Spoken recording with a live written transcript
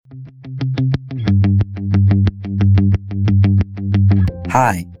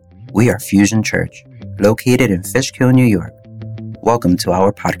Hi, we are Fusion Church, located in Fishkill, New York. Welcome to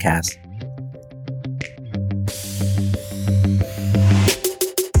our podcast.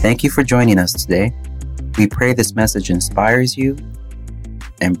 Thank you for joining us today. We pray this message inspires you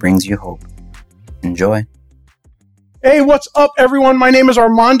and brings you hope. Enjoy. Hey, what's up, everyone? My name is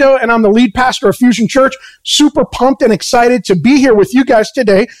Armando, and I'm the lead pastor of Fusion Church. Super pumped and excited to be here with you guys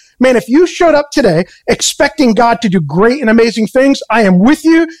today. Man, if you showed up today expecting God to do great and amazing things, I am with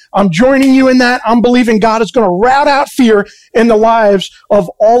you. I'm joining you in that. I'm believing God is going to rout out fear in the lives of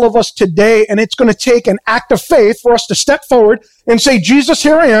all of us today, and it's going to take an act of faith for us to step forward and say, Jesus,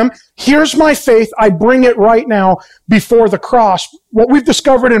 here I am. Here's my faith. I bring it right now before the cross. What we've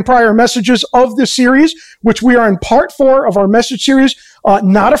discovered in prior messages of this series, which we are in part 4 of our message series,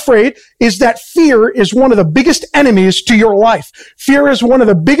 Not Afraid, is that fear is one of the biggest enemies to your life. Fear is one of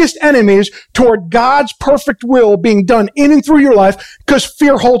the biggest enemies toward God's perfect will being done in and through your life, because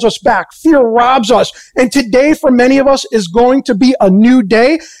fear holds us back. Fear robs us. And today, for many of us, is going to be a new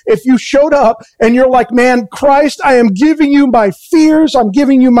day. If you showed up and you're like, man, Christ, I am giving you my fears. I'm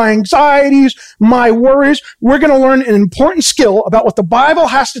giving you my anxieties, my worries. We're going to learn an important skill about what the Bible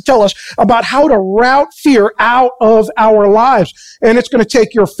has to tell us about how to rout fear out of our lives. And it's going to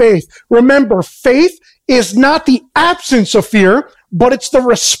take your faith. Remember, faith is not the absence of fear, but it's the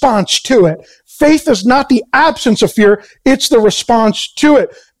response to it. Faith is not the absence of fear, it's the response to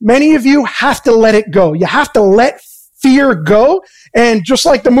it. Many of you have to let it go. You have to let fear go. And just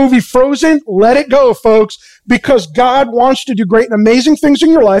like the movie Frozen, let it go, folks, because God wants to do great and amazing things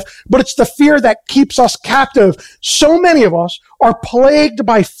in your life, but it's the fear that keeps us captive. So many of us are plagued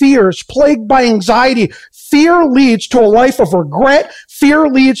by fears, plagued by anxiety. Fear leads to a life of regret. Fear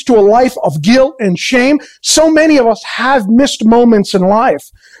leads to a life of guilt and shame. So many of us have missed moments in life.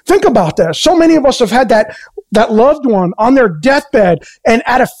 Think about this. So many of us have had that loved one on their deathbed, and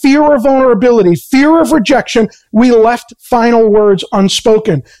out of fear of vulnerability, fear of rejection, we left final words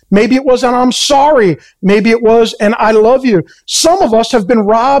unspoken. Maybe it was an I'm sorry. Maybe it was an I love you. Some of us have been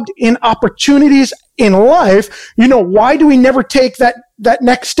robbed in opportunities in life. You know, why do we never take that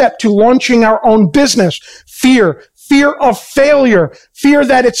next step to launching our own business? Fear of failure, fear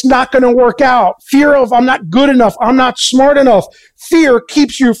that it's not going to work out, fear of I'm not good enough, I'm not smart enough. Fear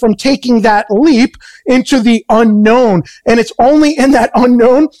keeps you from taking that leap into the unknown. And it's only in that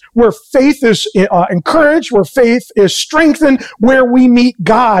unknown where faith is encouraged, where faith is strengthened, where we meet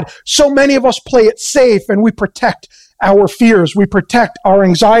God. So many of us play it safe, and we protect our fears. We protect our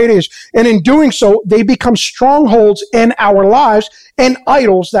anxieties. And in doing so, they become strongholds in our lives and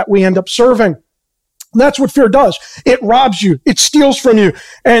idols that we end up serving. That's what fear does. It robs you. It steals from you.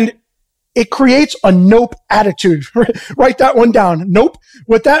 And it creates a nope attitude. Write that one down. Nope.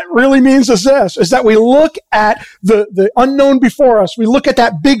 What that really means is this, is that we look at the unknown before us. We look at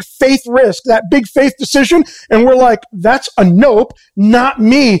that big faith risk, that big faith decision, and we're like, that's a nope, not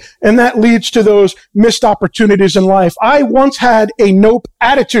me. And that leads to those missed opportunities in life. I once had a nope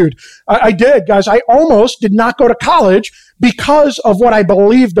attitude. I did, guys. I almost did not go to college because of what I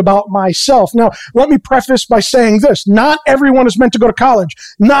believed about myself. Now, let me preface by saying this. Not everyone is meant to go to college.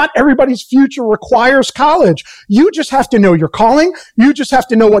 Not everybody's future requires college. You just have to know your calling. You just have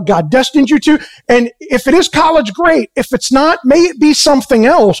to know what God destined you to. And if it is college, great. If it's not, may it be something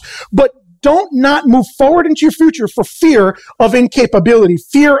else. But don't not move forward into your future for fear of incapability,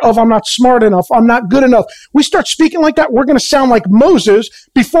 fear of I'm not smart enough, I'm not good enough. We start speaking like that, we're going to sound like Moses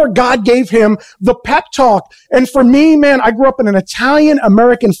before God gave him the pep talk. And for me, man, I grew up in an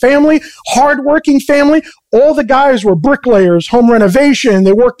Italian-American family, hardworking family. All the guys were bricklayers, home renovation.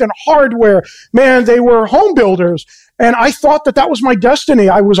 They worked in hardware. Man, they were home builders. And I thought that was my destiny.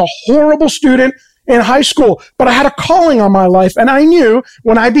 I was a horrible student in high school, but I had a calling on my life. And I knew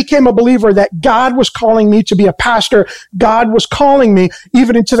when I became a believer that God was calling me to be a pastor. God was calling me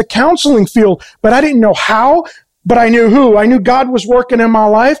even into the counseling field, but I didn't know how, but I knew who. I knew God was working in my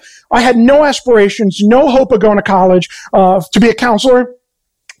life. I had no aspirations, no hope of going to college, to be a counselor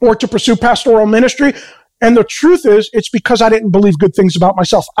or to pursue pastoral ministry. And the truth is, it's because I didn't believe good things about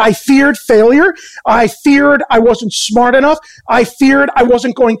myself. I feared failure. I feared I wasn't smart enough. I feared I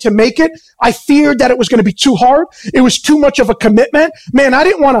wasn't going to make it. I feared that it was going to be too hard. It was too much of a commitment. Man, I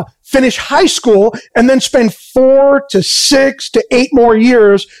didn't want to finish high school and then spend 4 to 6 to 8 more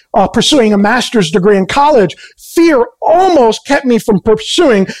years pursuing a master's degree in college. Fear almost kept me from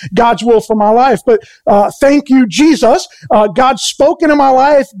pursuing God's will for my life. But thank you, Jesus. God spoke into my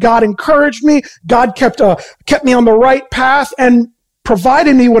life. God encouraged me. God kept me on the right path. And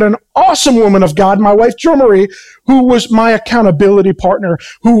provided me with an awesome woman of God, my wife, Jo Marie, who was my accountability partner,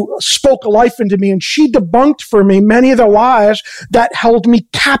 who spoke life into me, and she debunked for me many of the lies that held me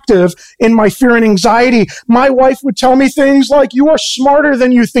captive in my fear and anxiety. My wife would tell me things like, you are smarter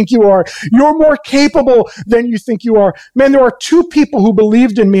than you think you are. You're more capable than you think you are. Man, there are two people who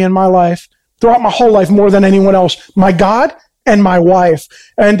believed in me in my life throughout my whole life more than anyone else, my God and my wife.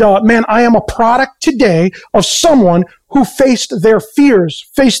 And man, I am a product today of someone who faced their fears,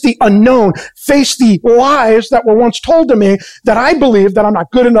 faced the unknown, faced the lies that were once told to me that I believed that I'm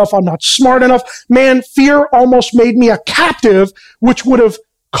not good enough, I'm not smart enough. Man, fear almost made me a captive, which would have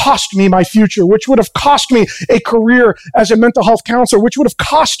cost me my future, which would have cost me a career as a mental health counselor, which would have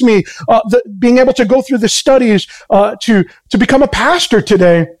cost me being able to go through the studies to become a pastor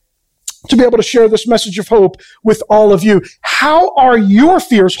today, to be able to share this message of hope with all of you. How are your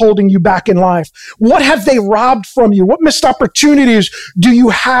fears holding you back in life? What have they robbed from you? What missed opportunities do you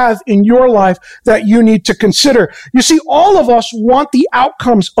have in your life that you need to consider? You see, all of us want the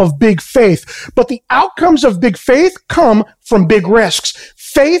outcomes of big faith, but the outcomes of big faith come from big risks.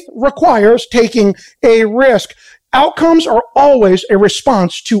 Faith requires taking a risk. Outcomes are always a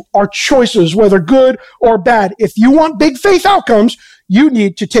response to our choices, whether good or bad. If you want big faith outcomes, you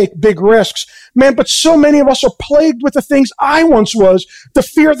need to take big risks. Man, but so many of us are plagued with the things I once was. The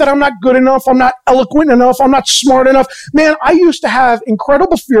fear that I'm not good enough, I'm not eloquent enough, I'm not smart enough. Man, I used to have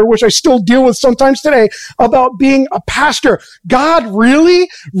incredible fear, which I still deal with sometimes today, about being a pastor. God, really?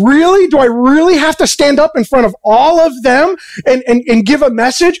 Really? Do I really have to stand up in front of all of them and give a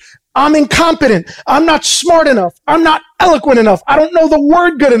message? I'm incompetent. I'm not smart enough. I'm not eloquent enough. I don't know the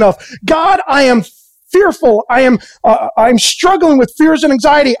word good enough. God, I am fearful. I'm struggling with fears and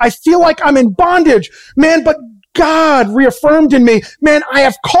anxiety. I feel like I'm in bondage. Man, but God reaffirmed in me, man, I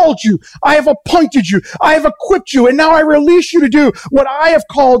have called you. I have appointed you. I have equipped you. And now I release you to do what I have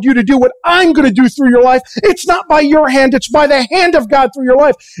called you to do, what I'm going to do through your life. It's not by your hand. It's by the hand of God through your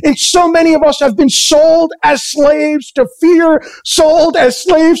life. And so many of us have been sold as slaves to fear, sold as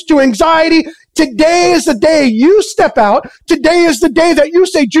slaves to anxiety. Today is the day you step out. Today is the day that you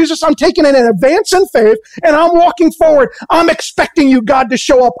say, Jesus, I'm taking an advance in faith and I'm walking forward. I'm expecting you, God, to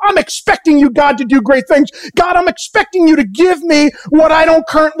show up. I'm expecting you, God, to do great things. God, I'm expecting you to give me what I don't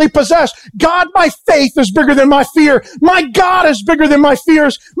currently possess. God, my faith is bigger than my fear. My God is bigger than my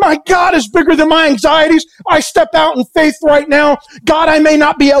fears. My God is bigger than my anxieties. I step out in faith right now. God, I may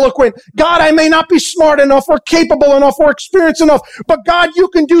not be eloquent. God, I may not be smart enough or capable enough or experienced enough, but God, you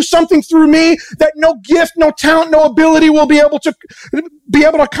can do something through me that no gift, no talent, no ability will be able to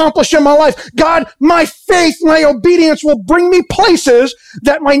accomplish in my life. God, my faith, my obedience will bring me places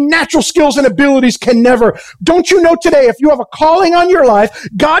that my natural skills and abilities can never. Don't you know today, if you have a calling on your life,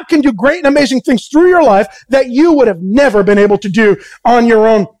 God can do great and amazing things through your life that you would have never been able to do on your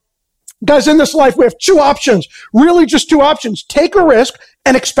own. Guys, in this life, we have two options, really just two options. Take a risk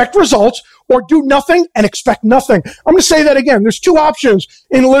and expect results, or do nothing and expect nothing. I'm going to say that again. There's two options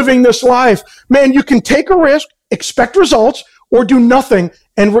in living this life. Man, you can take a risk, expect results, or do nothing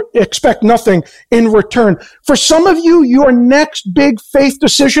and expect nothing in return. For some of you, your next big faith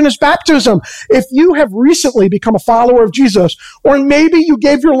decision is baptism. If you have recently become a follower of Jesus, or maybe you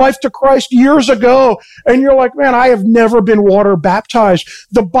gave your life to Christ years ago and you're like, man, I have never been water baptized.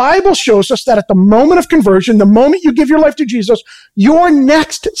 The Bible shows us that at the moment of conversion, the moment you give your life to Jesus, your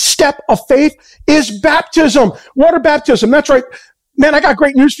next step of faith is baptism. Water baptism. That's right. Man, I got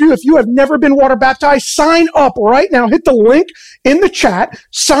great news for you. If you have never been water baptized, sign up right now. Hit the link in the chat.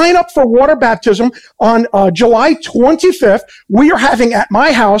 Sign up for water baptism on July 25th. We are having at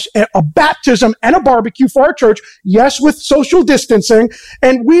my house a baptism and a barbecue for our church. Yes, with social distancing.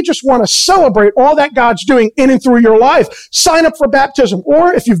 And we just want to celebrate all that God's doing in and through your life. Sign up for baptism.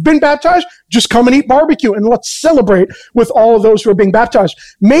 Or if you've been baptized, just come and eat barbecue and let's celebrate with all of those who are being baptized.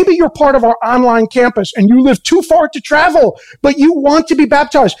 Maybe you're part of our online campus and you live too far to travel, but you want to be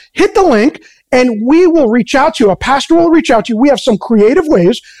baptized. Hit the link and we will reach out to you. A pastor will reach out to you. We have some creative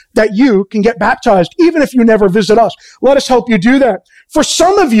ways that you can get baptized, even if you never visit us. Let us help you do that. For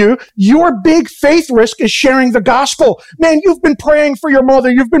some of you, your big faith risk is sharing the gospel. Man, you've been praying for your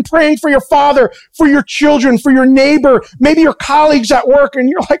mother. You've been praying for your father, for your children, for your neighbor, maybe your colleagues at work. And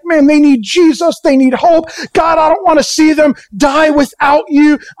you're like, man, they need Jesus. They need hope. God, I don't want to see them die without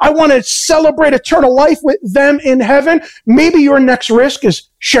you. I want to celebrate eternal life with them in heaven. Maybe your next risk is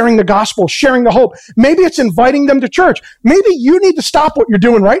sharing the gospel, sharing the hope. Maybe it's inviting them to church. Maybe you need to stop what you're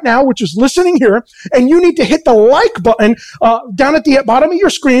doing right now, which is listening here, and you need to hit the like button down at the bottom of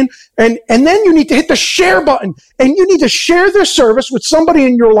your screen, and then you need to hit the share button, and you need to share this service with somebody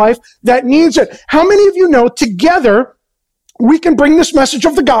in your life that needs it. How many of you know together we can bring this message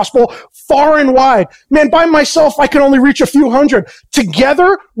of the gospel far and wide. Man, by myself, I can only reach a few hundred.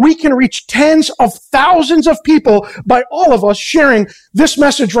 Together, we can reach tens of thousands of people by all of us sharing this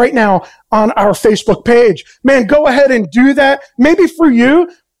message right now on our Facebook page. Man, go ahead and do that. Maybe for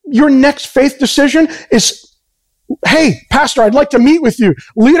you, your next faith decision is, hey, pastor, I'd like to meet with you.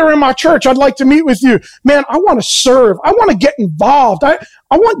 Leader in my church, I'd like to meet with you. Man, I want to serve. I want to get involved. I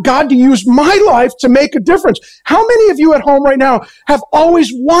want God to use my life to make a difference. How many of you at home right now have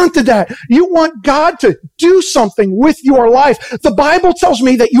always wanted that? You want God to do something with your life. The Bible tells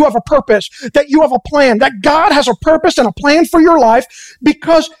me that you have a purpose, that you have a plan, that God has a purpose and a plan for your life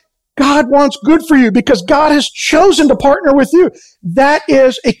because God wants good for you, because God has chosen to partner with you. That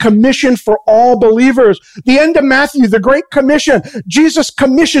is a commission for all believers. The end of Matthew, the Great Commission, Jesus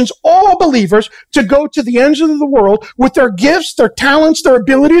commissions all believers to go to the ends of the world with their gifts, their talents, their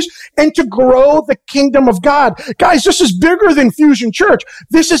abilities, and to grow the kingdom of God. Guys, this is bigger than Fusion Church.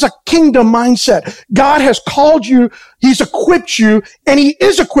 This is a kingdom mindset. God has called you, He's equipped you, and He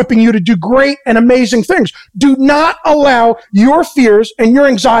is equipping you to do great and amazing things. Do not allow your fears and your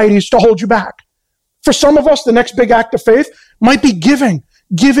anxieties to hold you back. For some of us, the next big act of faith might be giving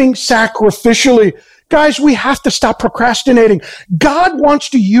sacrificially. Guys, we have to stop procrastinating. God wants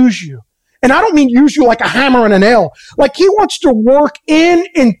to use you. And I don't mean use you like a hammer and a nail. Like He wants to work in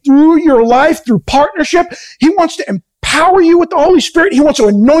and through your life, through partnership. He wants to empower you with the Holy Spirit. He wants to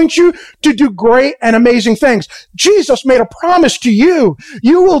anoint you to do great and amazing things. Jesus made a promise to you.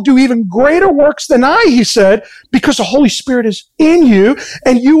 You will do even greater works than I, He said, because the Holy Spirit is in you,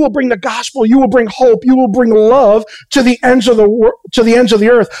 and you will bring the gospel. You will bring hope. You will bring love to the ends of the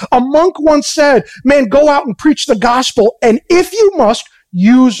earth. A monk once said, man, go out and preach the gospel, and if you must,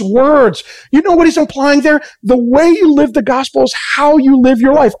 use words. You know what he's implying there? The way you live the gospel is how you live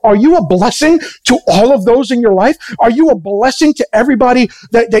your life. Are you a blessing to all of those in your life? Are you a blessing to everybody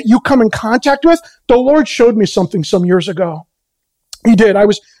that you come in contact with? The Lord showed me something some years ago. He did. I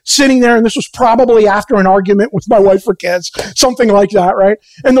was sitting there, and this was probably after an argument with my wife or kids, something like that, right?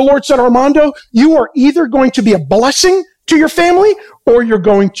 And the Lord said, Armando, you are either going to be a blessing to your family or you're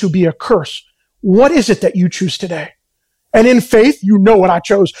going to be a curse. What is it that you choose today? And in faith, you know what I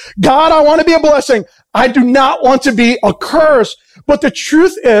chose. God, I want to be a blessing. I do not want to be a curse. But the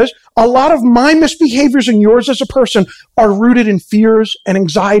truth is, a lot of my misbehaviors and yours as a person are rooted in fears and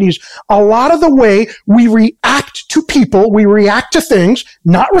anxieties. A lot of the way we react to people, we react to things,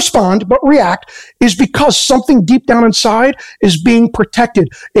 not respond, but react, is because something deep down inside is being protected.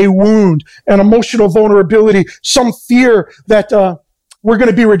 A wound, an emotional vulnerability, some fear that, we're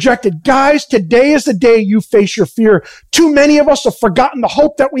going to be rejected. Guys, today is the day you face your fear. Too many of us have forgotten the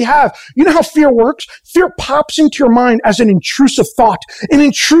hope that we have. You know how fear works? Fear pops into your mind as an intrusive thought, an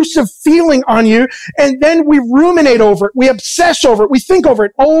intrusive feeling on you, and then we ruminate over it. We obsess over it. We think over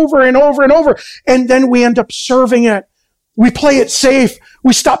it over and over and over, and then we end up serving it. We play it safe.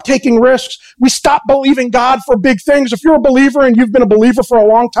 We stop taking risks. We stop believing God for big things. If you're a believer and you've been a believer for a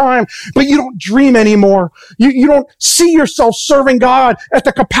long time, but you don't dream anymore, you don't see yourself serving God at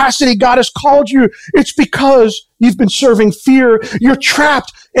the capacity God has called you, it's because you've been serving fear. You're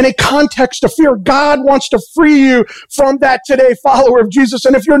trapped in a context of fear. God wants to free you from that today, follower of Jesus.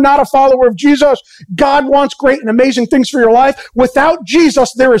 And if you're not a follower of Jesus, God wants great and amazing things for your life. Without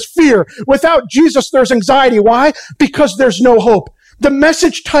Jesus, there is fear. Without Jesus, there's anxiety. Why? Because there's no hope. The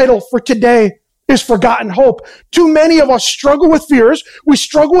message title for today is Forgotten Hope. Too many of us struggle with fears. We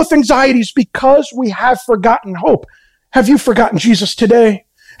struggle with anxieties because we have forgotten hope. Have you forgotten Jesus today?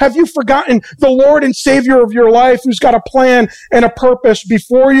 Have you forgotten the Lord and Savior of your life who's got a plan and a purpose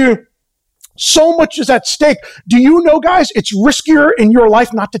before you? So much is at stake. Do you know, guys, it's riskier in your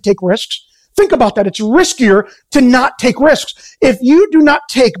life not to take risks? Think about that. It's riskier to not take risks. If you do not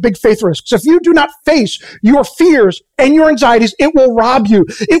take big faith risks, if you do not face your fears and your anxieties, it will rob you.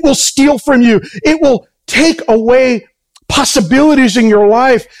 It will steal from you. It will take away possibilities in your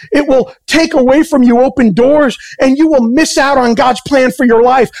life. It will take away from you open doors, and you will miss out on God's plan for your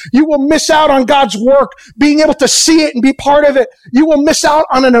life. You will miss out on God's work, being able to see it and be part of it. You will miss out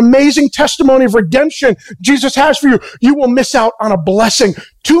on an amazing testimony of redemption Jesus has for you. You will miss out on a blessing.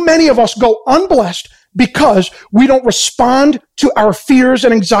 Too many of us go unblessed because we don't respond to our fears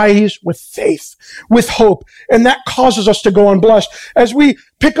and anxieties with faith, with hope. And that causes us to go unblessed. As we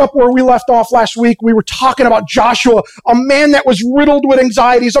pick up where we left off last week, we were talking about Joshua, a man that was riddled with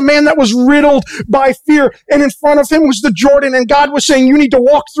anxieties, a man that was riddled by fear. And in front of him was the Jordan. And God was saying, you need to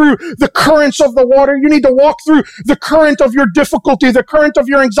walk through the currents of the water. You need to walk through the current of your difficulty, the current of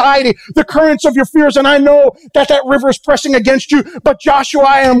your anxiety, the currents of your fears. And I know that river is pressing against you, but Joshua,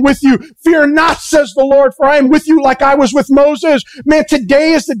 I am with you. Fear not, says the the Lord, for I am with you like I was with Moses. Man,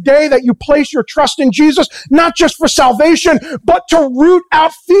 today is the day that you place your trust in Jesus, not just for salvation, but to root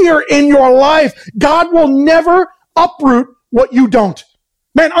out fear in your life. God will never uproot what you don't.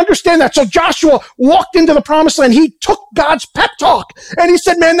 Man, understand that. So Joshua walked into the promised land. He took God's pep talk and he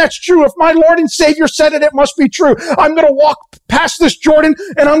said, man, that's true. If my Lord and Savior said it, it must be true. I'm going to walk past this Jordan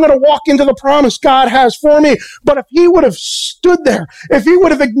and I'm going to walk into the promise God has for me. But if he would have stood there, if he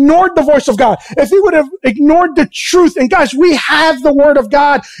would have ignored the voice of God, if he would have ignored the truth, and guys, we have the word of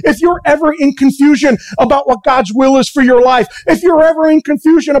God. If you're ever in confusion about what God's will is for your life, if you're ever in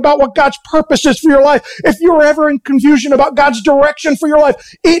confusion about what God's purpose is for your life, if you're ever in confusion about God's direction for your life,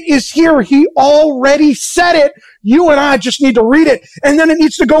 it is here. He already said it. You and I just need to read it. And then it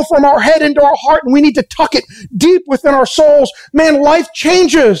needs to go from our head into our heart, and we need to tuck it deep within our souls. Man, life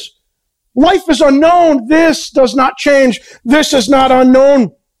changes. Life is unknown. This does not change. This is not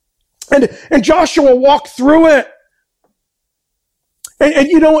unknown. And Joshua walked through it.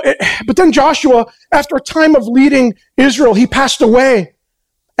 But then Joshua, after a time of leading Israel, he passed away.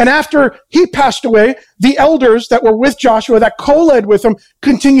 And after he passed away, the elders that were with Joshua, that co-led with him,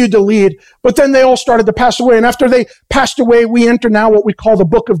 continued to lead. But then they all started to pass away. And after they passed away, we enter now what we call the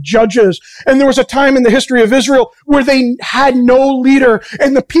book of Judges. And there was a time in the history of Israel where they had no leader,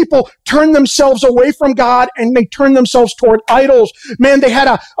 and the people turned themselves away from God and they turned themselves toward idols. Man, they had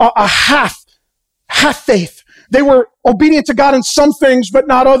a half faith. They were obedient to God in some things, but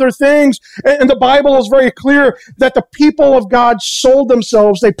not other things. And the Bible is very clear that the people of God sold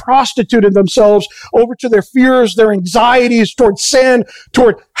themselves. They prostituted themselves over to their fears, their anxieties, toward sin,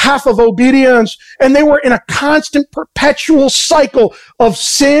 toward half of obedience. And they were in a constant, perpetual cycle of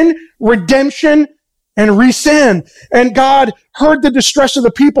sin, redemption, and re-sin. And God heard the distress of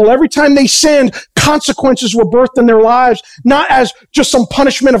the people. Every time they sinned, consequences were birthed in their lives, not as just some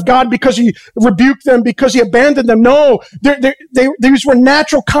punishment of God because he rebuked them, because he abandoned them. No, these were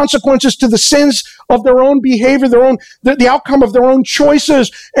natural consequences to the sins of their own behavior, the outcome of their own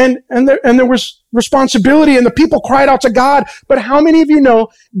choices. And there was responsibility, and the people cried out to God. But how many of you know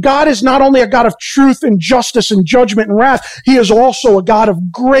God is not only a God of truth and justice and judgment and wrath, he is also a God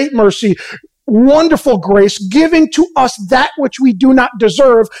of great mercy, wonderful grace, giving to us that which we do not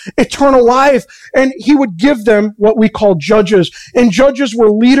deserve, eternal life. And he would give them what we call judges. And judges were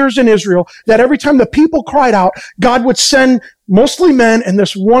leaders in Israel that every time the people cried out, God would send mostly men and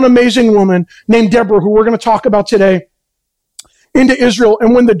this one amazing woman named Deborah, who we're going to talk about today, into Israel.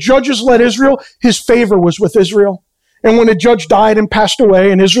 And when the judges led Israel, his favor was with Israel. And when a judge died and passed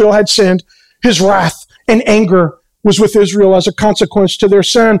away and Israel had sinned, his wrath and anger was with Israel as a consequence to their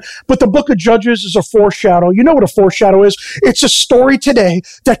sin. But the book of Judges is a foreshadow. You know what a foreshadow is? It's a story today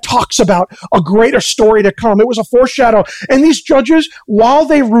that talks about a greater story to come. It was a foreshadow. And these judges, while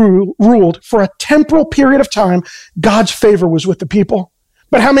they ruled for a temporal period of time, God's favor was with the people.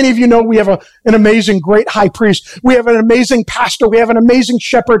 But how many of you know we have an amazing, great high priest? We have an amazing pastor. We have an amazing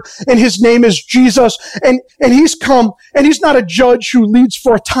shepherd, and his name is Jesus. And he's come, and he's not a judge who leads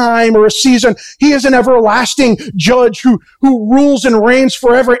for a time or a season. He is an everlasting judge who rules and reigns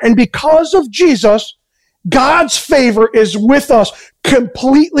forever. And because of Jesus, God's favor is with us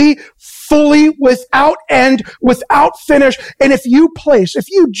completely, fully, without end, without finish. And if you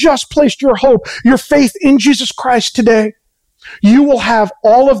just placed your hope, your faith in Jesus Christ today, you will have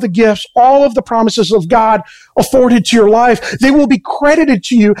all of the gifts, all of the promises of God afforded to your life. They will be credited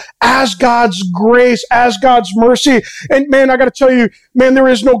to you as God's grace, as God's mercy. And man, I got to tell you, man, there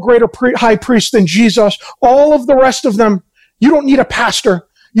is no greater high priest than Jesus. All of the rest of them, you don't need a pastor.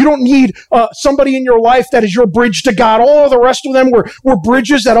 You don't need somebody in your life that is your bridge to God. All of the rest of them were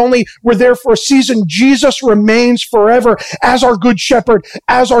bridges that only were there for a season. Jesus remains forever as our good shepherd,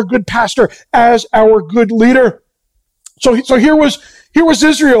 as our good pastor, as our good leader. So here was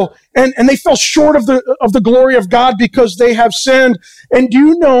Israel, and they fell short of the glory of God because they have sinned. And do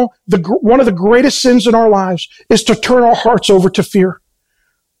you know one of the greatest sins in our lives is to turn our hearts over to fear,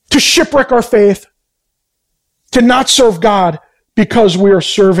 to shipwreck our faith, to not serve God because we are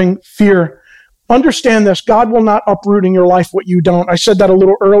serving fear. Understand this, God will not uproot in your life what you don't. I said that a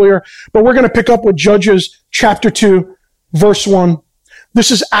little earlier, but we're going to pick up with Judges chapter 2, verse 1. This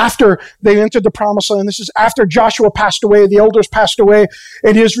is after they entered the promised land. This is after Joshua passed away, the elders passed away,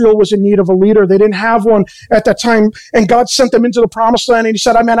 and Israel was in need of a leader. They didn't have one at that time, and God sent them into the promised land, and he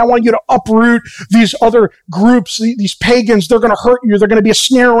said, I want you to uproot these other groups, these pagans. They're going to hurt you. They're going to be a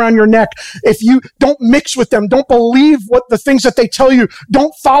snare around your neck. If you don't mix with them, don't believe what the things that they tell you,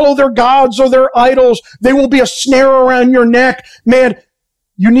 don't follow their gods or their idols, they will be a snare around your neck. Man,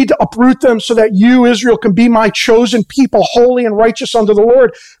 you need to uproot them so that you, Israel, can be my chosen people, holy and righteous unto the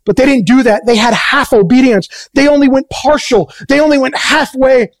Lord. But they didn't do that. They had half obedience. They only went partial. They only went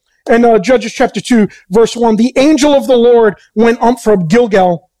halfway. And Judges chapter 2, verse 1, the angel of the Lord went up from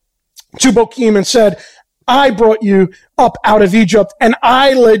Gilgal to Bochim and said, I brought you up out of Egypt, and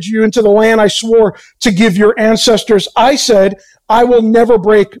I led you into the land I swore to give your ancestors. I said, I will never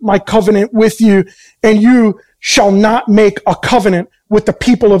break my covenant with you, and you shall not make a covenant with the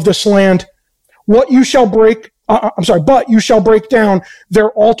people of this land. But you shall break down their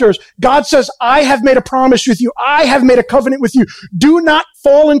altars. God says, I have made a promise with you. I have made a covenant with you. Do not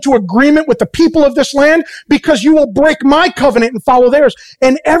fall into agreement with the people of this land, because you will break my covenant and follow theirs.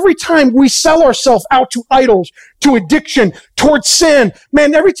 And every time we sell ourselves out to idols, to addiction, towards sin,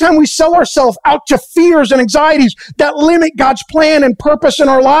 man, every time we sell ourselves out to fears and anxieties that limit God's plan and purpose in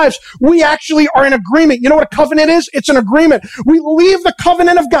our lives, we actually are in agreement. You know what a covenant is? It's an agreement. We leave the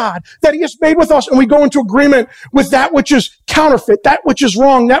covenant of God that he has made with us, and we go into agreement with that which is counterfeit, that which is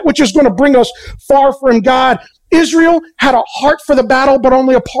wrong, that which is going to bring us far from God. Israel had a heart for the battle, but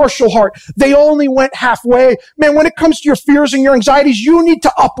only a partial heart. They only went halfway. Man, when it comes to your fears and your anxieties, you need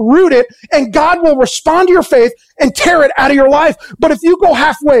to uproot it, and God will respond to your faith and tear it out of your life. But if you go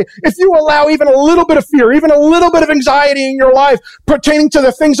halfway, if you allow even a little bit of fear, even a little bit of anxiety in your life pertaining to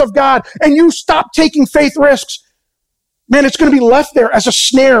the things of God, and you stop taking faith risks, man, it's going to be left there as a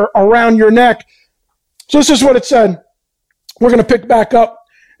snare around your neck. So this is what it said. We're going to pick back up.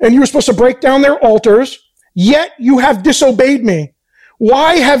 And you were supposed to break down their altars, yet you have disobeyed me.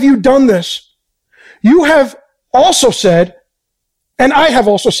 Why have you done this? You have also said, and I have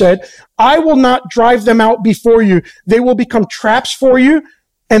also said, I will not drive them out before you. They will become traps for you,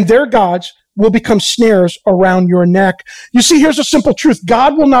 and their gods will become snares around your neck. You see, here's a simple truth.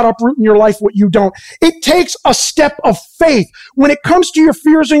 God will not uproot in your life what you don't. It takes a step of faith. When it comes to your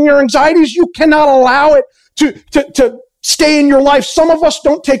fears and your anxieties, you cannot allow it to stay in your life. Some of us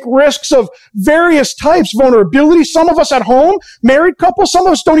don't take risks of various types, vulnerability. Some of us at home, married couples, some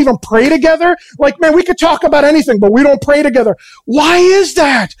of us don't even pray together. Like, man, we could talk about anything, but we don't pray together. Why is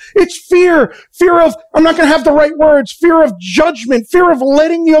that? It's fear. Fear of, I'm not going to have the right words. Fear of judgment. Fear of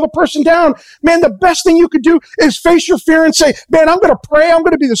letting the other person down. Man, the best thing you could do is face your fear and say, man, I'm going to pray. I'm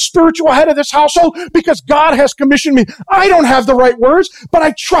going to be the spiritual head of this household because God has commissioned me. I don't have the right words, but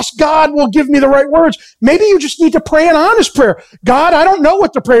I trust God will give me the right words. Maybe you just need to pray an honest prayer. God, I don't know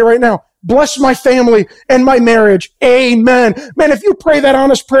what to pray right now. Bless my family and my marriage. Amen. Man, if you pray that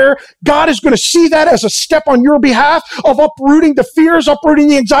honest prayer, God is going to see that as a step on your behalf of uprooting the fears, uprooting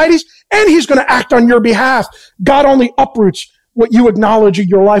the anxieties, and he's going to act on your behalf. God only uproots what you acknowledge in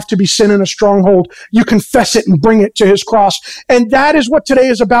your life to be sin and a stronghold. You confess it and bring it to his cross. And that is what today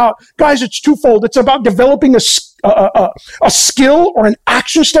is about. Guys, it's twofold. It's about developing a skill or an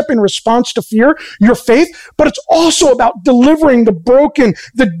action step in response to fear, your faith, but it's also about delivering the broken,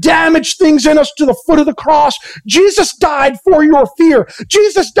 the damaged things in us to the foot of the cross. Jesus died for your fear.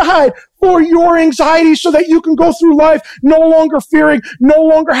 Jesus died for your anxiety so that you can go through life no longer fearing, no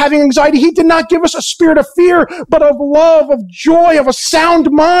longer having anxiety. He did not give us a spirit of fear, but of love, of joy, of a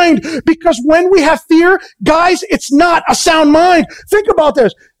sound mind. Because when we have fear, guys, it's not a sound mind. Think about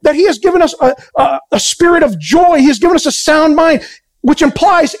this, that he has given us a spirit of joy. He has given us a sound mind, which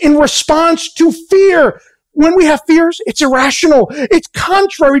implies in response to fear. When we have fears, it's irrational. It's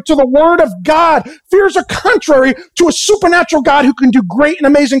contrary to the word of God. Fears are contrary to a supernatural God who can do great and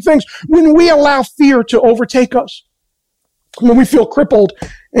amazing things. When we allow fear to overtake us, when we feel crippled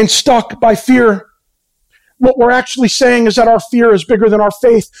and stuck by fear, what we're actually saying is that our fear is bigger than our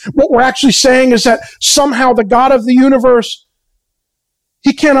faith. What we're actually saying is that somehow the God of the universe,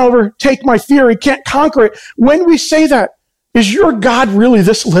 he can't overtake my fear. He can't conquer it. When we say that, is your God really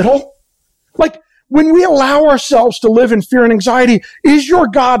this little? Like, when we allow ourselves to live in fear and anxiety, is your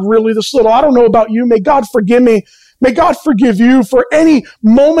God really this little? I don't know about you. May God forgive me. May God forgive you for any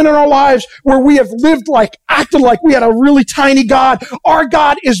moment in our lives where we have acted like we had a really tiny God. Our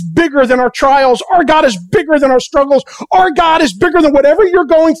God is bigger than our trials. Our God is bigger than our struggles. Our God is bigger than whatever you're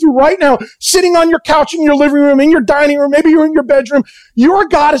going through right now, sitting on your couch in your living room, in your dining room, maybe you're in your bedroom. Your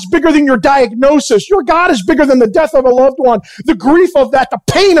God is bigger than your diagnosis. Your God is bigger than the death of a loved one, the grief of that, the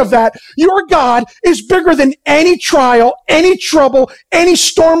pain of that. Your God is bigger than any trial, any trouble, any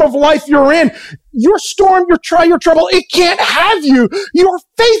storm of life you're in. Your storm, your trial, your trouble, it can't have you. Your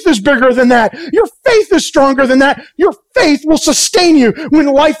faith is bigger than that. Your faith is stronger than that. Your faith will sustain you when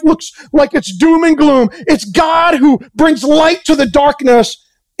life looks like it's doom and gloom. It's God who brings light to the darkness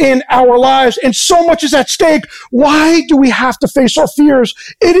in our lives. And so much is at stake. Why do we have to face our fears?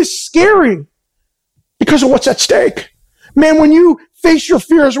 It is scary because of what's at stake. Man, when you face your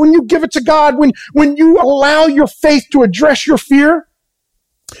fears, when you give it to God, when you allow your faith to address your fear,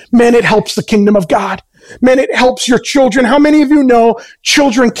 man, it helps the kingdom of God. Man, it helps your children. How many of you know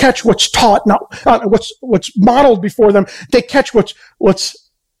children catch what's taught, not what's modeled before them? They catch what's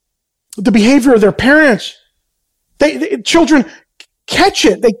the behavior of their parents. Children catch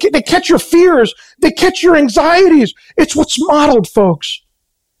it. They catch your fears. They catch your anxieties. It's what's modeled, folks.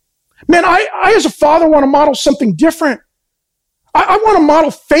 Man, I as a father want to model something different. I want to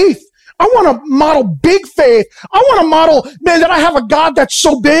model faith. I want to model big faith. I want to model, man, that I have a God that's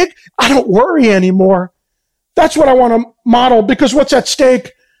so big, I don't worry anymore. That's what I want to model, because what's at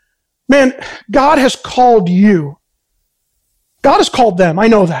stake? Man, God has called you. God has called them. I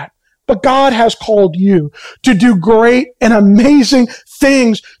know that. But God has called you to do great and amazing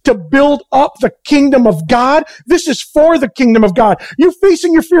things to build up the kingdom of God. This is for the kingdom of God. You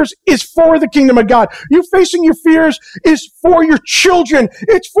facing your fears is for the kingdom of God. You facing your fears is for your children.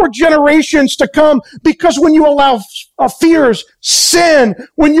 It's for generations to come, because when you allow fears, sin,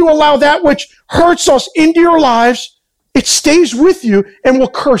 when you allow that which hurts us into your lives, it stays with you and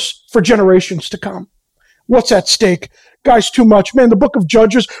will curse for generations to come. What's at stake? Guys, too much. Man, the book of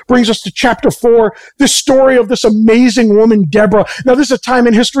Judges brings us to chapter 4, this story of this amazing woman, Deborah. Now, this is a time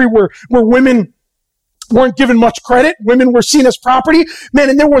in history where women weren't given much credit. Women were seen as property. Man,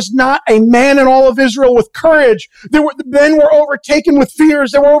 and there was not a man in all of Israel with courage. Men were overtaken with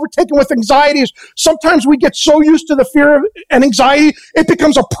fears. They were overtaken with anxieties. Sometimes we get so used to the fear and anxiety, it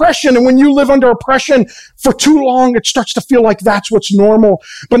becomes oppression. And when you live under oppression for too long, it starts to feel like that's what's normal.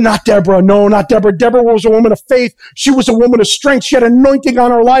 But not Deborah. No, not Deborah. Deborah was a woman of faith. She was a woman of strength. She had anointing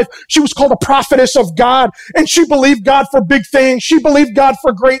on her life. She was called a prophetess of God. And she believed God for big things. She believed God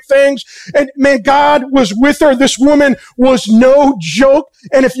for great things. And man, God was with her. This woman was no joke.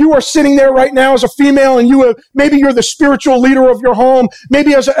 And if you are sitting there right now as a female and maybe you're the spiritual leader of your home,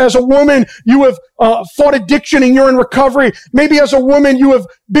 maybe as a woman, you have fought addiction and you're in recovery. Maybe as a woman, you have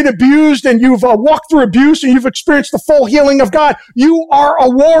been abused and you've walked through abuse and you've experienced the full healing of God. You are a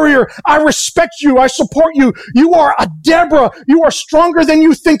warrior. I respect you. I support you. You are a Deborah. You are stronger than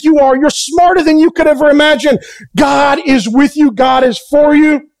you think you are. You're smarter than you could ever imagine. God is with you. God is for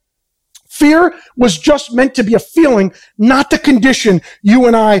you. Fear was just meant to be a feeling, not the condition you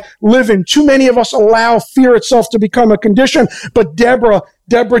and I live in. Too many of us allow fear itself to become a condition, but Deborah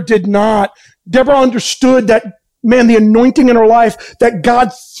did not. Deborah understood that, man, the anointing in her life, that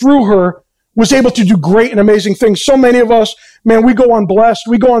God through her was able to do great and amazing things. So many of us, man, we go unblessed.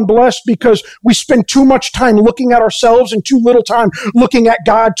 We go unblessed because we spend too much time looking at ourselves and too little time looking at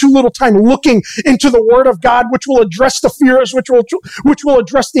God, too little time looking into the Word of God, which will address the fears, which will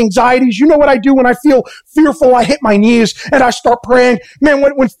address the anxieties. You know what I do when I feel fearful? I hit my knees and I start praying. Man,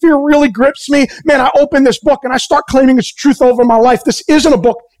 when fear really grips me, man, I open this book and I start claiming its truth over my life. This isn't a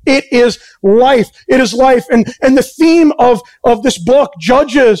book. It is life. It is life. And the theme of this book,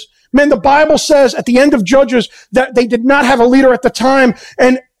 Judges, man, the Bible says at the end of Judges that they did not have a leader at the time,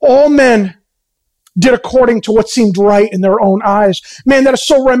 and all men did according to what seemed right in their own eyes. Man, that is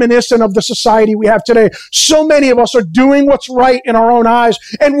so reminiscent of the society we have today. So many of us are doing what's right in our own eyes,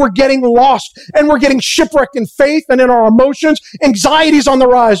 and we're getting lost, and we're getting shipwrecked in faith and in our emotions. Anxiety's on the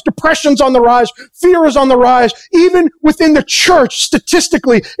rise. Depression's on the rise. Fear is on the rise. Even within the church,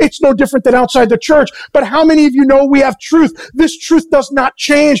 statistically, it's no different than outside the church. But how many of you know we have truth? This truth does not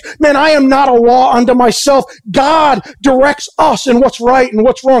change. Man, I am not a law unto myself. God directs us in what's right and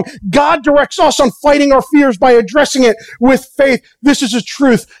what's wrong. God directs us on fighting our fears by addressing it with faith. This is a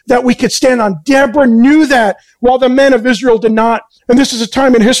truth that we could stand on. Deborah knew that, while the men of Israel did not. And this is a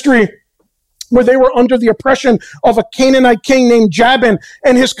time in history where they were under the oppression of a Canaanite king named Jabin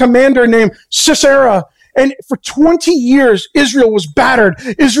and his commander named Sisera. And for 20 years, Israel was battered.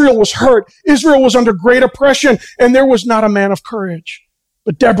 Israel was hurt. Israel was under great oppression, and there was not a man of courage.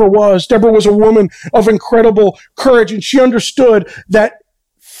 But Deborah was. Deborah was a woman of incredible courage, and she understood that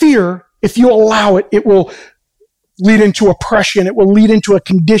fear, if you allow it, it will lead into oppression. It will lead into a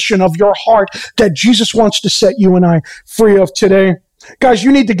condition of your heart that Jesus wants to set you and I free of today. Guys,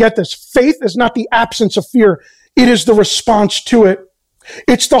 you need to get this. Faith is not the absence of fear. It is the response to it.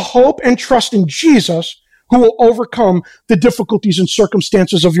 It's the hope and trust in Jesus who will overcome the difficulties and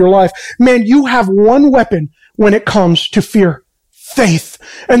circumstances of your life. Man, you have one weapon when it comes to fear: faith.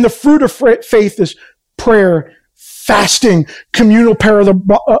 And the fruit of faith is prayer, fasting, communal prayer of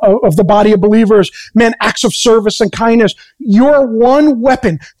the body of believers, man, acts of service and kindness. Your one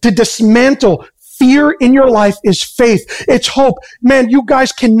weapon to dismantle fear in your life is faith. It's hope. Man, you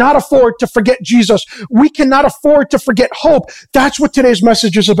guys cannot afford to forget Jesus. We cannot afford to forget hope. That's what today's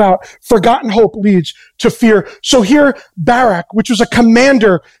message is about. Forgotten hope leads to fear. So here, Barak, which was a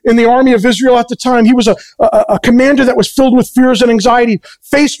commander in the army of Israel at the time, he was a commander that was filled with fears and anxiety,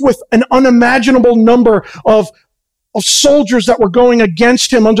 faced with an unimaginable number of soldiers that were going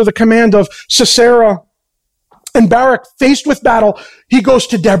against him under the command of Sisera. And Barak, faced with battle, he goes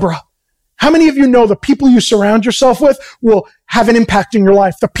to Deborah. How many of you know the people you surround yourself with will have an impact in your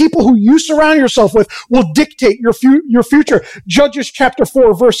life? The people who you surround yourself with will dictate your future. Judges chapter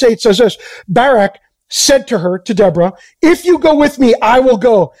 4, verse 8 says this, Barak said to her, to Deborah, if you go with me, I will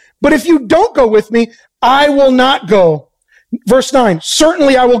go. But if you don't go with me, I will not go. Verse 9,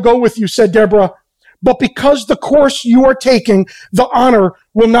 certainly I will go with you, said Deborah. But because the course you are taking, the honor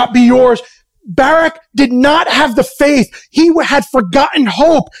will not be yours. Barak did not have the faith. He had forgotten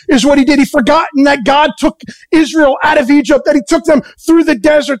hope is what he did. He forgotten that God took Israel out of Egypt, that he took them through the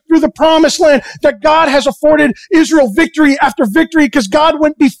desert, through the promised land, that God has afforded Israel victory after victory because God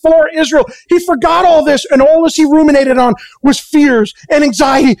went before Israel. He forgot all this, and all this he ruminated on was fears and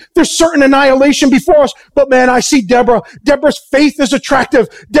anxiety. There's certain annihilation before us, but man, I see Deborah. Deborah's faith is attractive.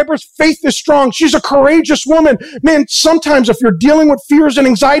 Deborah's faith is strong. She's a courageous woman. Man, sometimes if you're dealing with fears and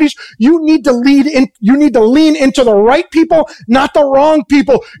anxieties, you need to lean into the right people, not the wrong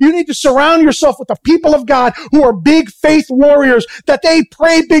people. You need to surround yourself with the people of God who are big faith warriors, that they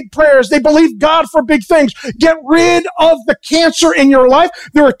pray big prayers. They believe God for big things. Get rid of the cancer in your life.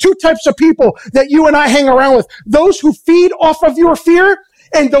 There are two types of people that you and I hang around with. Those who feed off of your fear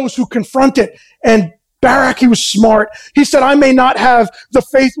and those who confront it. And Barak, he was smart. He said, I may not have the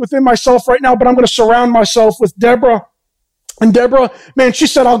faith within myself right now, but I'm going to surround myself with Deborah. And Deborah, man, she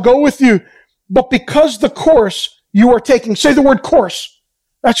said, I'll go with you. But because the course you are taking, say the word course.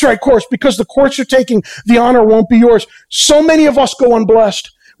 That's right, course. Because the course you're taking, the honor won't be yours. So many of us go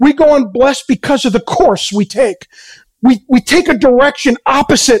unblessed. We go unblessed because of the course we take. We take a direction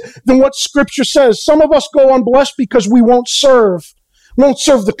opposite than what Scripture says. Some of us go unblessed because we won't serve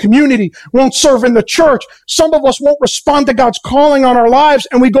the community, won't serve in the church. Some of us won't respond to God's calling on our lives,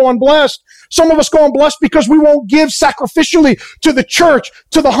 and we go unblessed. Some of us go unblessed because we won't give sacrificially to the church,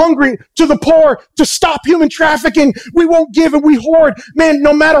 to the hungry, to the poor, to stop human trafficking. We won't give and we hoard. Man,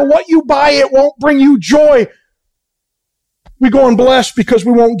 no matter what you buy, it won't bring you joy. We go unblessed because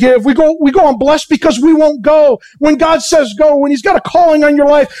we won't give. We go unblessed because we won't go. When God says go, when He's got a calling on your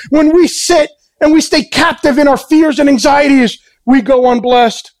life, when we sit and we stay captive in our fears and anxieties, we go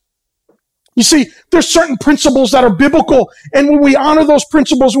unblessed. You see, there's certain principles that are biblical, and when we honor those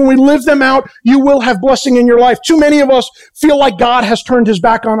principles, when we live them out, you will have blessing in your life. Too many of us feel like God has turned His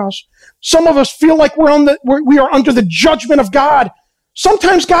back on us. Some of us feel like we are under the judgment of God.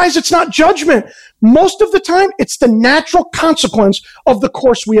 Sometimes, guys, it's not judgment. Most of the time, it's the natural consequence of the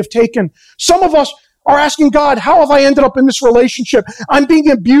course we have taken. Some of us are asking God, how have I ended up in this relationship? I'm being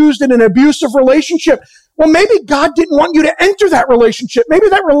abused in an abusive relationship. Well, maybe God didn't want you to enter that relationship. Maybe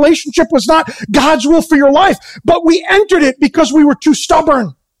that relationship was not God's will for your life, but we entered it because we were too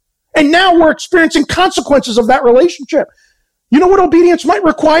stubborn. And now we're experiencing consequences of that relationship. You know what obedience might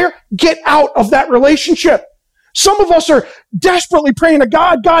require? Get out of that relationship. Some of us are desperately praying to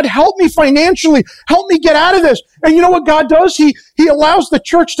God, God, help me financially. Help me get out of this. And you know what God does? He allows the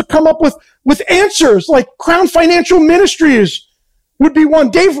church to come up with answers, like Crown Financial Ministries would be one.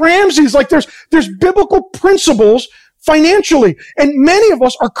 Dave Ramsey's, like there's biblical principles financially. And many of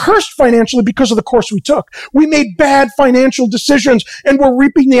us are cursed financially because of the course we took. We made bad financial decisions and we're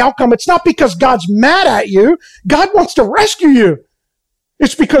reaping the outcome. It's not because God's mad at you. God wants to rescue you.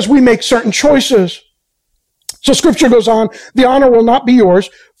 It's because we make certain choices. So Scripture goes on, the honor will not be yours,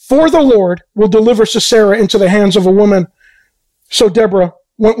 for the Lord will deliver Sisera into the hands of a woman. So Deborah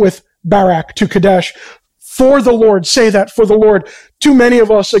went with Barak to Kadesh. For the Lord, say that, for the Lord. Too many of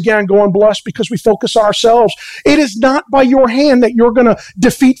us, again, go unblessed because we focus on ourselves. It is not by your hand that you're going to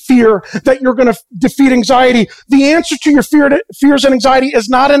defeat fear, that you're going to defeat anxiety. The answer to your fears and anxiety is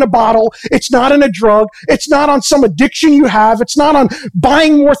not in a bottle. It's not in a drug. It's not on some addiction you have. It's not on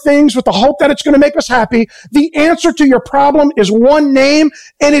buying more things with the hope that it's going to make us happy. The answer to your problem is one name,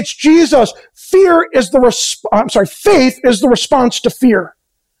 and it's Jesus. Faith is the response to fear.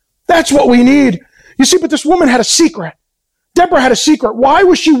 That's what we need. You see, but this woman had a secret. Deborah had a secret. Why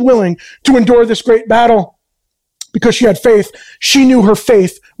was she willing to endure this great battle? Because she had faith. She knew her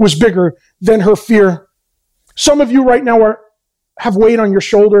faith was bigger than her fear. Some of you right now have weight on your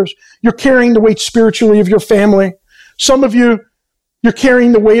shoulders. You're carrying the weight spiritually of your family. Some of you, you're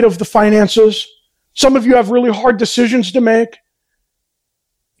carrying the weight of the finances. Some of you have really hard decisions to make.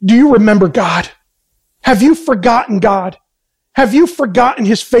 Do you remember God? Have you forgotten God? Have you forgotten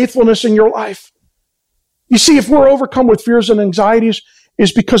his faithfulness in your life? You see, if we're overcome with fears and anxieties,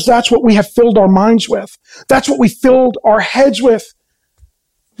 is because that's what we have filled our minds with. That's what we filled our heads with.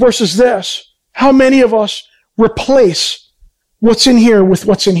 Versus this, how many of us replace what's in here with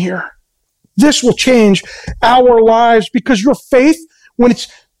what's in here? This will change our lives because your faith, when it's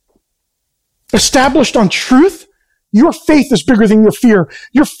established on truth, your faith is bigger than your fear.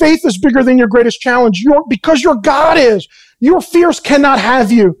 Your faith is bigger than your greatest challenge. Because your God is, your fears cannot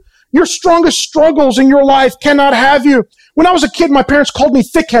have you. Your strongest struggles in your life cannot have you. When I was a kid, my parents called me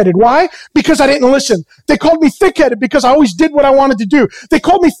thick-headed. Why? Because I didn't listen. They called me thick-headed because I always did what I wanted to do. They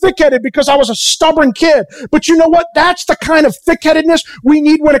called me thick-headed because I was a stubborn kid. But you know what? That's the kind of thick-headedness we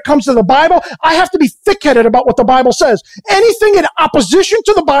need when it comes to the Bible. I have to be thick-headed about what the Bible says. Anything in opposition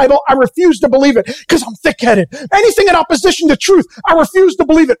to the Bible, I refuse to believe it because I'm thick-headed. Anything in opposition to truth, I refuse to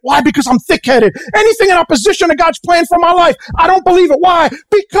believe it. Why? Because I'm thick-headed. Anything in opposition to God's plan for my life, I don't believe it. Why?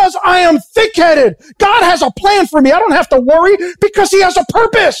 Because I am thick-headed. God has a plan for me. I don't have to worry because he has a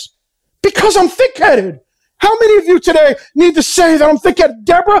purpose. Because I'm thick-headed. How many of you today need to say that I'm thick-headed?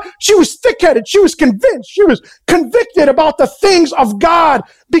 Deborah, she was thick-headed. She was convinced. She was convicted about the things of God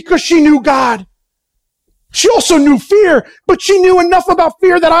because she knew God. She also knew fear, but she knew enough about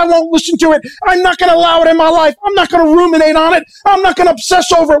fear that I won't listen to it. I'm not going to allow it in my life. I'm not going to ruminate on it. I'm not going to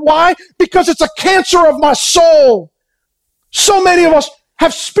obsess over it. Why? Because it's a cancer of my soul. So many of us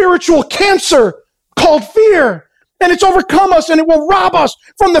have spiritual cancer called fear. And it's overcome us, and it will rob us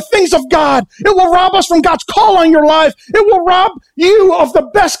from the things of God. It will rob us from God's call on your life. It will rob you of the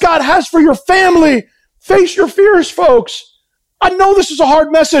best God has for your family. Face your fears, folks. I know this is a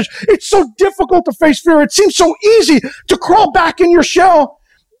hard message. It's so difficult to face fear. It seems so easy to crawl back in your shell.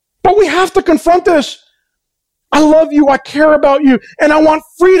 But we have to confront this. I love you. I care about you. And I want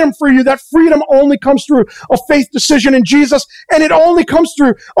freedom for you. That freedom only comes through a faith decision in Jesus. And it only comes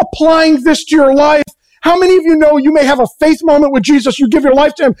through applying this to your life. How many of you know you may have a faith moment with Jesus, you give your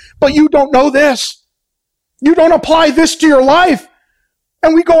life to him, but you don't know this? You don't apply this to your life,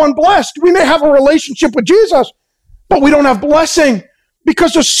 and we go unblessed. We may have a relationship with Jesus, but we don't have blessing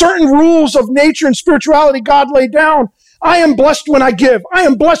because there's certain rules of nature and spirituality God laid down. I am blessed when I give. I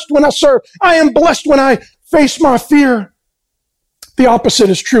am blessed when I serve. I am blessed when I face my fear. The opposite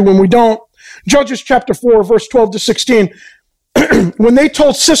is true when we don't. Judges chapter 4, verse 12 to 16. When they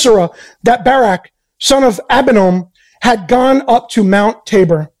told Sisera that Barak, son of Abinoam, had gone up to Mount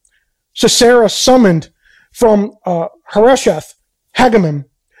Tabor, Sisera summoned from Harosheth Hagoyim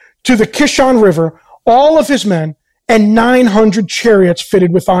to the Kishon River all of his men and 900 chariots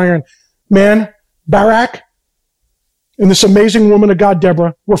fitted with iron. Man, Barak and this amazing woman of God,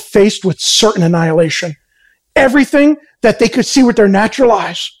 Deborah, were faced with certain annihilation. Everything that they could see with their natural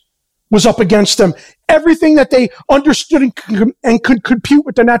eyes was up against them. Everything that they understood and could compute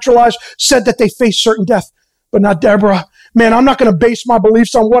with their natural eyes said that they faced certain death. But not Deborah. Man, I'm not going to base my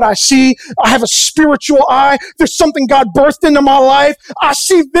beliefs on what I see. I have a spiritual eye. There's something God birthed into my life. I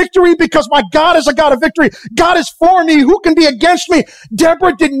see victory because my God is a God of victory. God is for me. Who can be against me?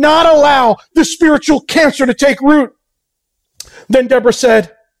 Deborah did not allow the spiritual cancer to take root. Then Deborah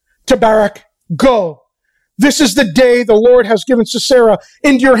said to Barak, go. This is the day the Lord has given Sisera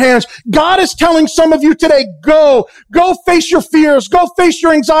into your hands. God is telling some of you today, go face your fears. Go face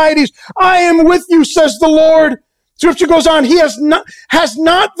your anxieties. I am with you, says the Lord. Scripture goes on. Has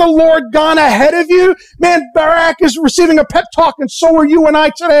not the Lord gone ahead of you? Man, Barak is receiving a pep talk, and so are you and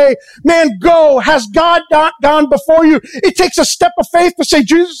I today. Man, go. Has God not gone before you? It takes a step of faith to say,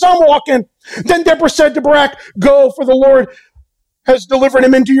 Jesus, I'm walking. Then Deborah said to Barak, go, for the Lord has delivered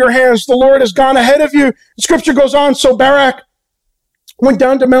him into your hands. The Lord has gone ahead of you. The scripture goes on. So Barak went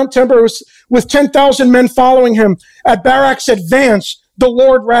down to Mount Tabor with 10,000 men following him. At Barak's advance, the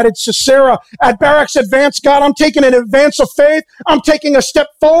Lord routed Sisera. At Barak's advance, God, I'm taking an advance of faith. I'm taking a step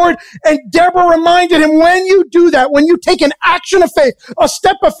forward. And Deborah reminded him, when you do that, when you take an action of faith, a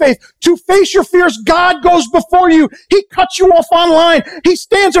step of faith to face your fears, God goes before you. He cuts you off online. He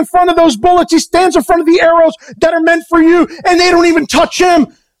stands in front of those bullets. He stands in front of the arrows that are meant for you, and they don't even touch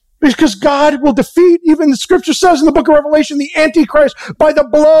him. Because God will defeat, even the scripture says in the book of Revelation, the Antichrist by the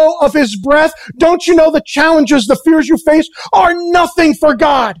blow of his breath. Don't you know the challenges, the fears you face are nothing for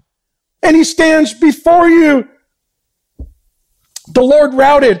God? And he stands before you. The Lord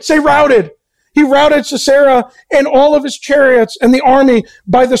routed. Say routed. He routed Sisera and all of his chariots and the army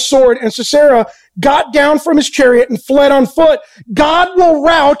by the sword. And Sisera got down from his chariot and fled on foot. God will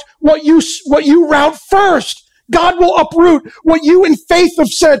rout what you rout first. God will uproot what you in faith have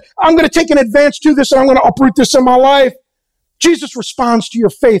said, I'm going to take an advance to this and I'm going to uproot this in my life. Jesus responds to your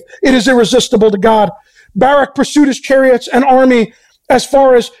faith. It is irresistible to God. Barak pursued his chariots and army as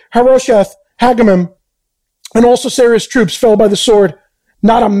far as Harosheth, Hagamim, and also Sisera's troops fell by the sword.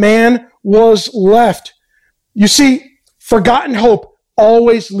 Not a man was left. You see, forgotten hope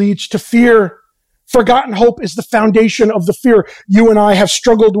always leads to fear. Forgotten hope is the foundation of the fear you and I have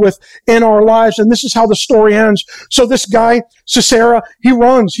struggled with in our lives. And this is how the story ends. So this guy, Sisera, he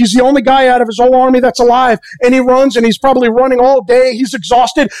runs. He's the only guy out of his whole army that's alive. And he runs, and he's probably running all day. He's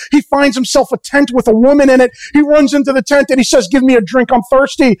exhausted. He finds himself a tent with a woman in it. He runs into the tent and he says, "Give me a drink. I'm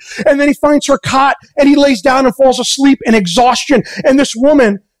thirsty." And then he finds her cot and he lays down and falls asleep in exhaustion. And this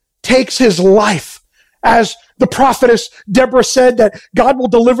woman takes his life. As the prophetess Deborah said that God will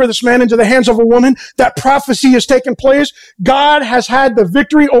deliver this man into the hands of a woman, that prophecy has taken place. God has had the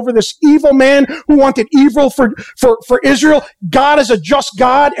victory over this evil man who wanted evil for Israel. God is a just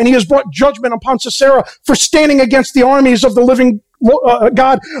God, and he has brought judgment upon Sisera for standing against the armies of the living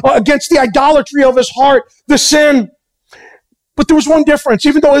God, against the idolatry of his heart, the sin. But there was one difference.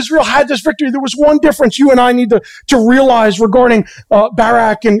 Even though Israel had this victory, there was one difference you and I need to realize regarding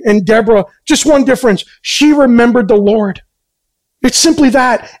Barak and Deborah. Just one difference. She remembered the Lord. It's simply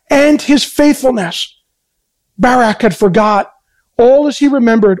that. And his faithfulness. Barak had forgot. All as he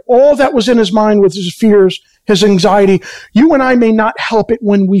remembered, all that was in his mind was his fears, his anxiety. You and I may not help it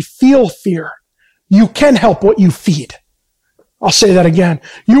when we feel fear. You can help what you feed. I'll say that again.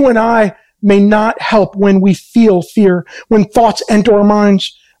 You and I may not help when we feel fear, when thoughts enter our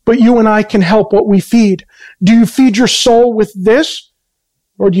minds, but you and I can help what we feed. Do you feed your soul with this,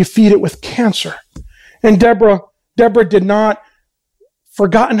 or do you feed it with cancer? And Deborah did not.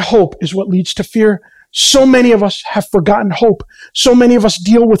 Forgotten hope is what leads to fear. So many of us have forgotten hope. So many of us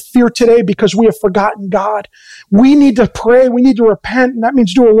deal with fear today because we have forgotten God. We need to pray. We need to repent. And that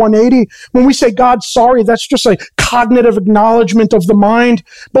means do a 180. When we say, "God, sorry," that's just a cognitive acknowledgement of the mind.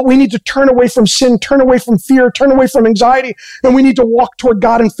 But we need to turn away from sin, turn away from fear, turn away from anxiety. And we need to walk toward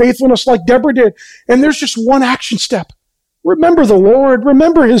God in faithfulness like Deborah did. And there's just one action step. Remember the Lord.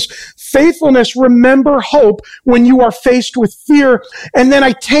 Remember his faithfulness. Remember hope when you are faced with fear. And then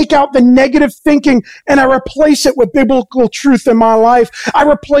I take out the negative thinking and I replace it with biblical truth in my life. I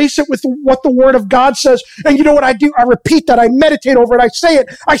replace it with what the Word of God says. And you know what I do? I repeat that. I meditate over it. I say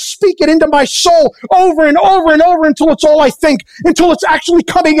it. I speak it into my soul over and over and over until it's all I think, until it's actually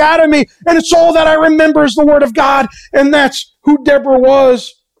coming out of me. And it's all that I remember is the Word of God. And that's who Deborah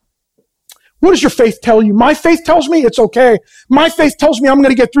was. What does your faith tell you? My faith tells me it's okay. My faith tells me I'm going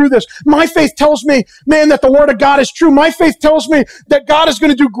to get through this. My faith tells me, man, that the Word of God is true. My faith tells me that God is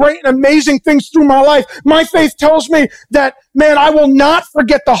going to do great and amazing things through my life. My faith tells me that, man, I will not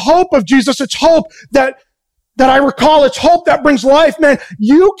forget the hope of Jesus. It's hope that I recall. It's hope that brings life, man.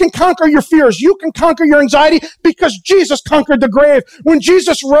 You can conquer your fears. You can conquer your anxiety because Jesus conquered the grave. When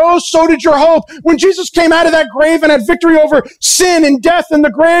Jesus rose, so did your hope. When Jesus came out of that grave and had victory over sin and death and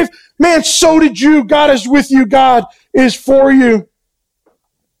the grave, man, so did you. God is with you. God is for you.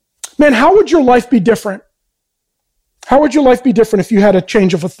 Man, how would your life be different? How would your life be different if you had a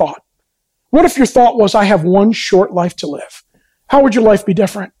change of a thought? What if your thought was, I have one short life to live? How would your life be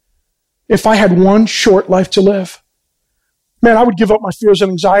different? If I had one short life to live, man, I would give up my fears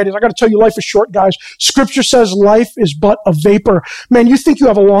and anxieties. I got to tell you, life is short, guys. Scripture says life is but a vapor. Man, you think you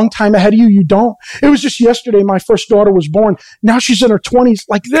have a long time ahead of you. You don't. It was just yesterday my first daughter was born. Now she's in her 20s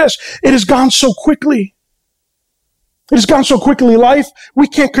like this. It has gone so quickly. It has gone so quickly. Life, we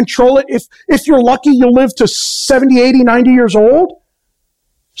can't control it. If you're lucky, you'll live to 70, 80, 90 years old.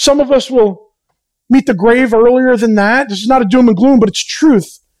 Some of us will meet the grave earlier than that. This is not a doom and gloom, but it's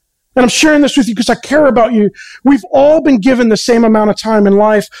truth. And I'm sharing this with you because I care about you. We've all been given the same amount of time in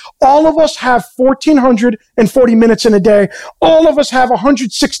life. All of us have 1,440 minutes in a day. All of us have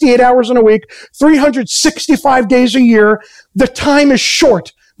 168 hours in a week, 365 days a year. The time is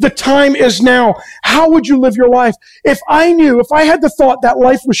short. The time is now. How would you live your life? If I had the thought that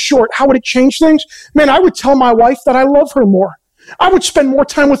life was short, how would it change things? Man, I would tell my wife that I love her more. I would spend more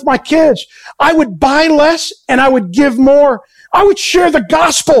time with my kids. I would buy less and I would give more. I would share the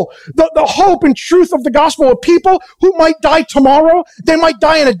gospel, the hope and truth of the gospel with people who might die tomorrow. They might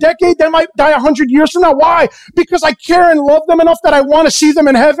die in a decade. They might die 100 years from now. Why? Because I care and love them enough that I want to see them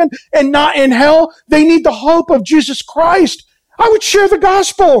in heaven and not in hell. They need the hope of Jesus Christ. I would share the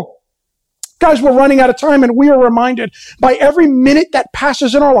gospel. Guys, we're running out of time, and we are reminded by every minute that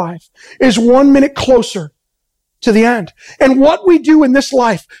passes in our life is 1 minute closer to the end. And what we do in this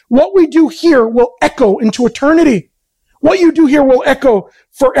life, what we do here will echo into eternity. What you do here will echo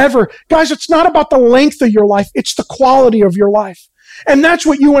forever. Guys, it's not about the length of your life. It's the quality of your life. And that's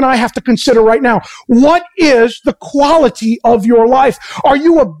what you and I have to consider right now. What is the quality of your life? Are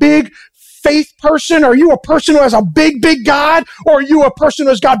you a big, faith person? Are you a person who has a big, big God? Or are you a person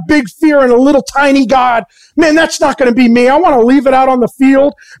who's got big fear and a little tiny God? Man, that's not going to be me. I want to leave it out on the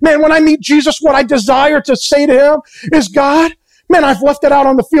field. Man, when I meet Jesus, what I desire to say to him is, God, man, I've left it out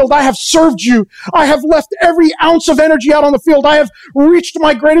on the field. I have served you. I have left every ounce of energy out on the field. I have reached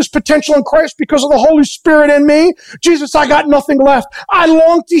my greatest potential in Christ because of the Holy Spirit in me. Jesus, I got nothing left. I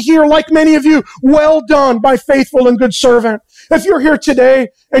long to hear, like many of you, well done, my faithful and good servant. If you're here today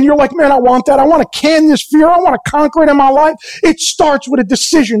and you're like, man, I want that. I want to can this fear. I want to conquer it in my life. It starts with a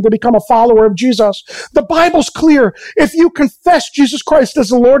decision to become a follower of Jesus. The Bible's clear. If you confess Jesus Christ as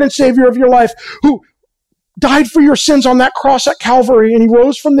the Lord and Savior of your life, who died for your sins on that cross at Calvary, and he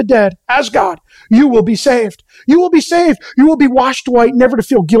rose from the dead as God, you will be saved. You will be saved. You will be washed white, never to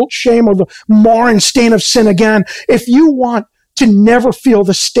feel guilt, shame, or the mar and stain of sin again. If you want to never feel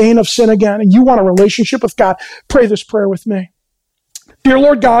the stain of sin again, and you want a relationship with God, pray this prayer with me. Dear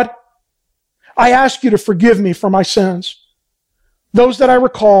Lord God, I ask you to forgive me for my sins, those that I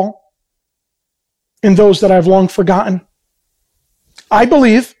recall and those that I've long forgotten. I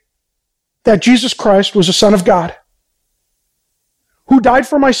believe that Jesus Christ was the Son of God who died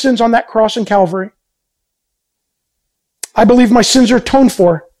for my sins on that cross in Calvary. I believe my sins are atoned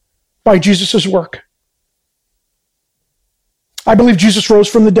for by Jesus' work. I believe Jesus rose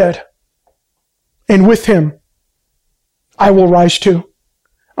from the dead, and with him, I will rise too.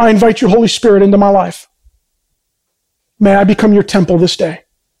 I invite you, Holy Spirit, into my life. May I become your temple this day.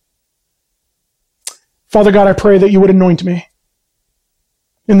 Father God, I pray that you would anoint me.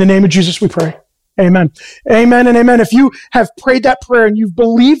 In the name of Jesus, we pray. Amen. Amen and amen. If you have prayed that prayer and you've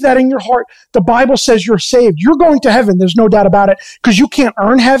believed that in your heart, the Bible says you're saved. You're going to heaven. There's no doubt about it, because you can't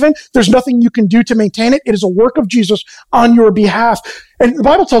earn heaven. There's nothing you can do to maintain it. It is a work of Jesus on your behalf. And the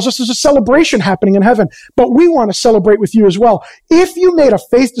Bible tells us there's a celebration happening in heaven, but we want to celebrate with you as well. If you made a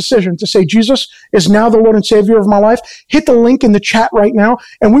faith decision to say, Jesus is now the Lord and Savior of my life, hit the link in the chat right now,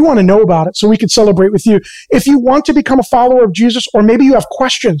 and we want to know about it so we can celebrate with you. If you want to become a follower of Jesus, or maybe you have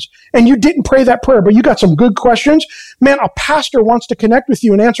questions and you didn't pray that prayer, but you got some good questions, man, a pastor wants to connect with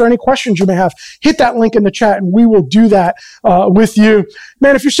you and answer any questions you may have. Hit that link in the chat and we will do that with you.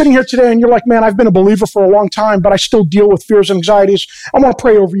 Man, if you're sitting here today and you're like, man, I've been a believer for a long time, but I still deal with fears and anxieties, I want to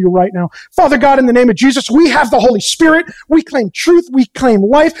pray over you right now. Father God, in the name of Jesus, we have the Holy Spirit. We claim truth. We claim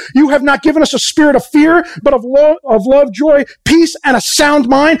life. You have not given us a spirit of fear, but of love, joy, peace, and a sound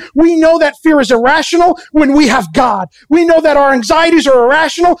mind. We know that fear is irrational when we have God. We know that our anxieties are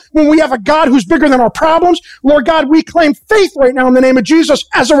irrational when we have a God who's bigger than our problems. Lord God, we claim faith right now in the name of Jesus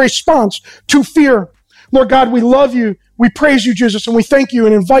as a response to fear. Lord God, we love you. We praise you, Jesus, and we thank you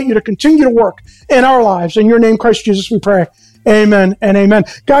and invite you to continue to work in our lives. In your name, Christ Jesus, we pray. Amen and amen.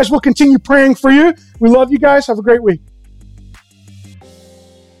 Guys, we'll continue praying for you. We love you guys. Have a great week.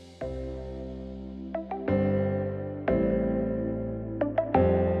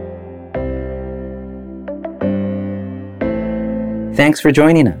 Thanks for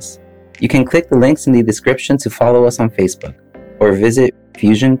joining us. You can click the links in the description to follow us on Facebook, or visit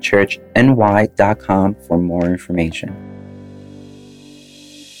fusionchurchny.com for more information.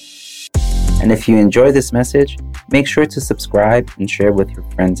 And if you enjoy this message, make sure to subscribe and share with your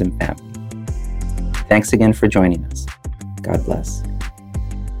friends and family. Thanks again for joining us. God bless.